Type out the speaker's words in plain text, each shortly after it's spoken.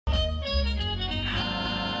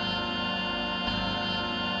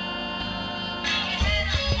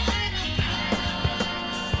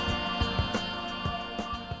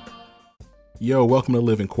Yo, welcome to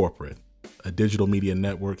Living Corporate, a digital media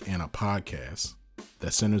network and a podcast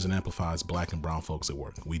that centers and amplifies Black and brown folks at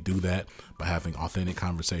work. We do that by having authentic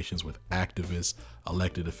conversations with activists,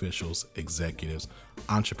 elected officials, executives,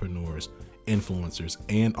 entrepreneurs, influencers,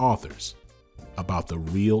 and authors about the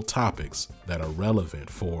real topics that are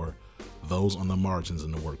relevant for those on the margins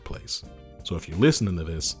in the workplace. So if you're listening to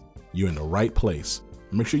this, you're in the right place.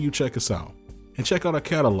 Make sure you check us out. And check out our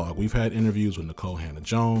catalog. We've had interviews with Nicole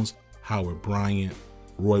Hannah-Jones, Howard Bryant,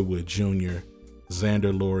 Roy Wood Jr.,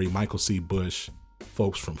 Xander Lurie, Michael C. Bush,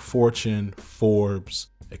 folks from Fortune, Forbes,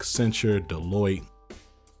 Accenture, Deloitte,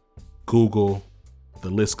 Google. The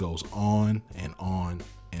list goes on and on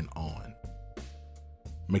and on.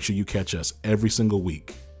 Make sure you catch us every single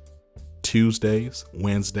week. Tuesdays,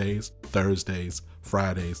 Wednesdays, Thursdays,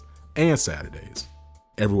 Fridays, and Saturdays.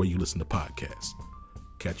 Everywhere you listen to podcasts.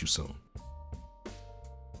 Catch you soon.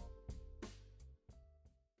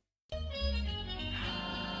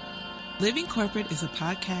 Living Corporate is a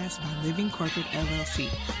podcast by Living Corporate LLC.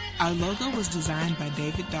 Our logo was designed by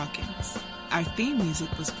David Dawkins. Our theme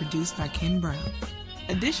music was produced by Ken Brown.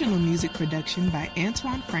 Additional music production by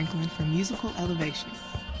Antoine Franklin for Musical Elevation.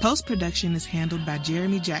 Post-production is handled by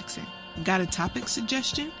Jeremy Jackson. Got a topic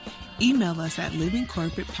suggestion? Email us at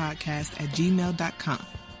livingcorporatepodcast@gmail.com.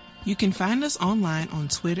 You can find us online on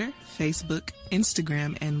Twitter, Facebook,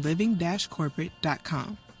 Instagram, and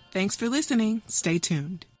living-corporate.com. Thanks for listening. Stay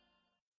tuned.